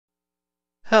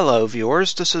Hello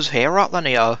viewers, this is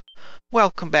Linnea.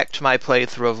 Welcome back to my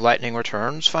playthrough of Lightning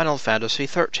Returns Final Fantasy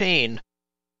XIII.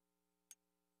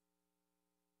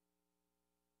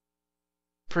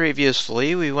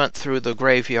 Previously, we went through the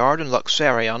graveyard in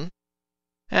Luxerion,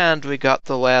 and we got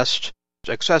the last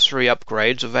accessory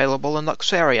upgrades available in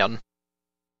Luxerion.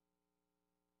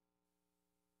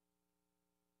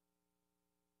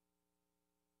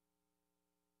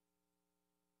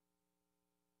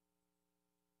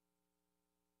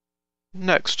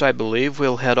 Next, I believe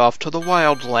we'll head off to the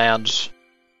Wildlands.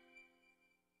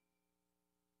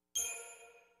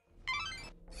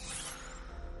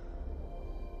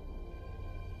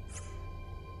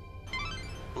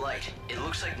 Light, it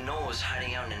looks like Noah's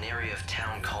hiding out in an area of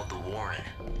town called the Warren.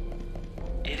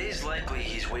 It is likely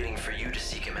he's waiting for you to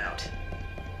seek him out.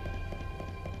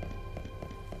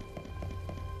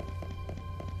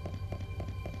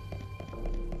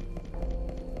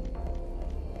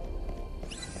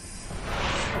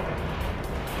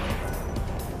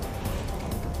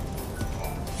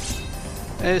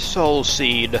 A soul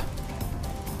seed.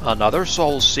 Another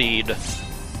soul seed.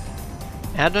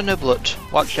 And a niblet.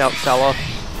 Watch out, fella.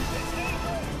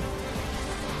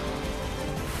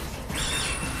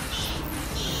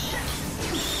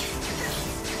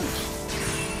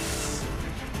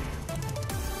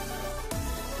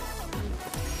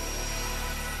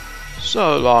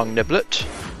 So long, niblet.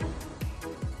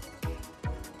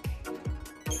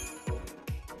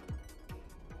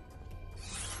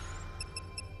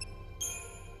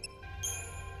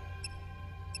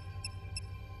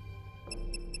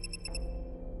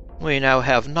 We now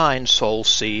have 9 soul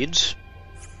seeds.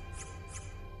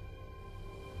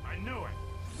 I knew it.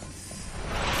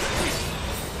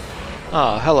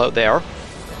 Ah, hello there.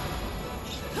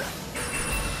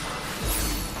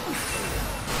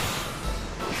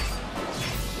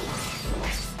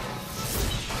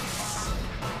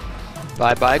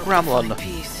 Bye-bye, gremlin.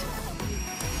 Peace.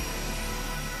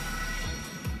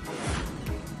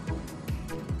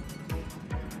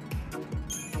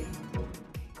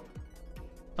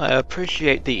 I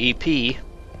appreciate the EP.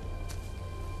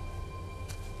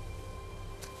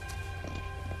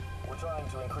 We're trying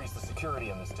to increase the security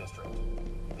in this district.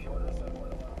 The order said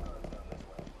one of our guards down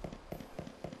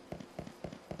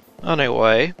this way.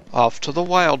 Anyway, off to the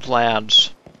Wildlands.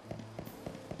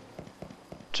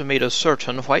 To meet a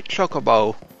certain white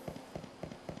chocobo.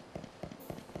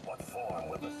 What form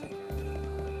will the savior take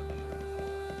when they appear?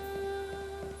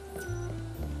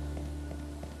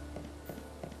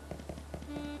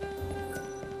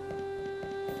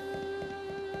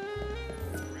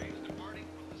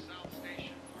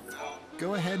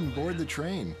 Go ahead and board the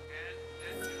train.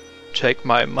 Take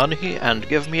my money and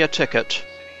give me a ticket.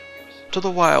 To the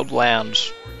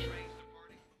Wildlands.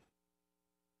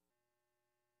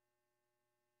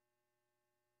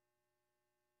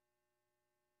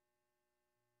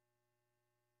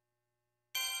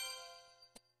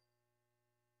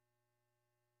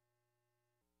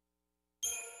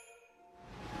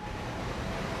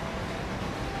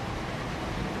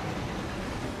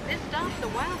 This stop's the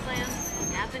Wildlands.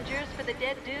 Passengers for the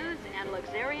Dead Dudes and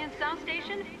Luxerion South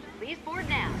Station, please board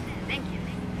now. Thank you.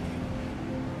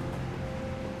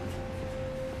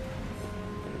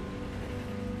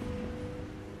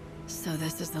 So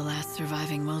this is the last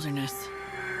surviving wilderness.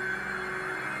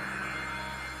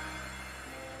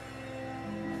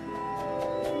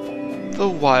 The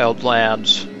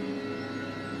Wildlands.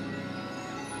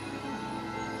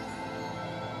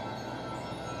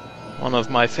 One of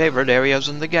my favorite areas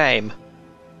in the game.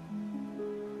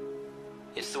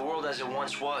 It's the world as it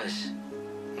once was.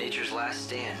 Nature's last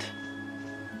stand.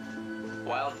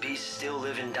 Wild beasts still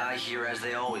live and die here as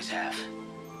they always have.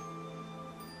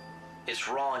 It's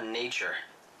raw in nature,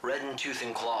 red in tooth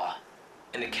and claw,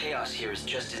 and the chaos here is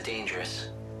just as dangerous.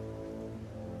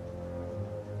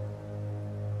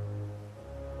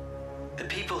 The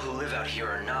people who live out here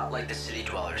are not like the city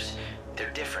dwellers. They're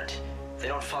different. They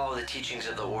don't follow the teachings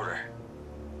of the Order.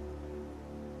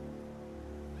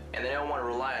 And they don't want to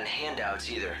rely on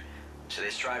handouts either, so they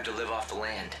strive to live off the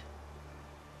land.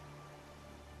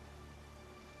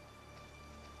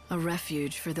 A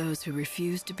refuge for those who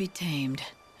refuse to be tamed.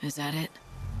 Is that it?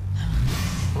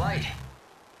 Light!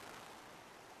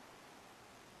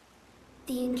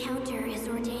 The encounter is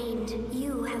ordained.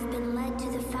 You have been led to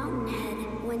the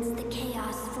fountainhead, whence the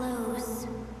chaos flows.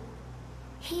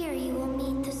 Here you will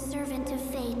meet the servant of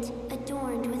fate,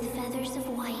 adorned with feathers of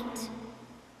white.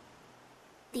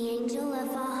 The angel of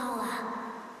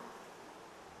Valhalla.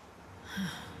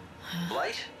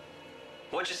 Light?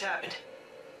 What just happened?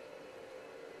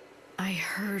 I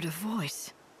heard a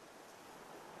voice.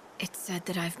 It said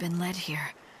that I've been led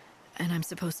here, and I'm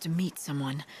supposed to meet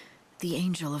someone. The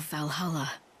Angel of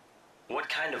Valhalla. What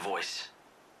kind of voice?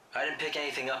 I didn't pick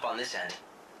anything up on this end.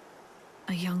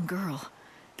 A young girl,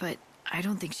 but I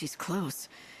don't think she's close.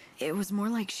 It was more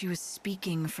like she was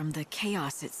speaking from the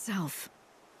chaos itself.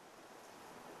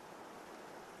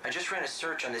 I just ran a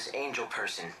search on this angel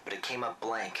person, but it came up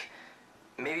blank.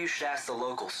 Maybe you should ask the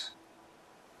locals.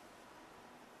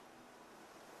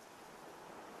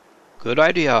 Good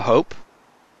idea, Hope.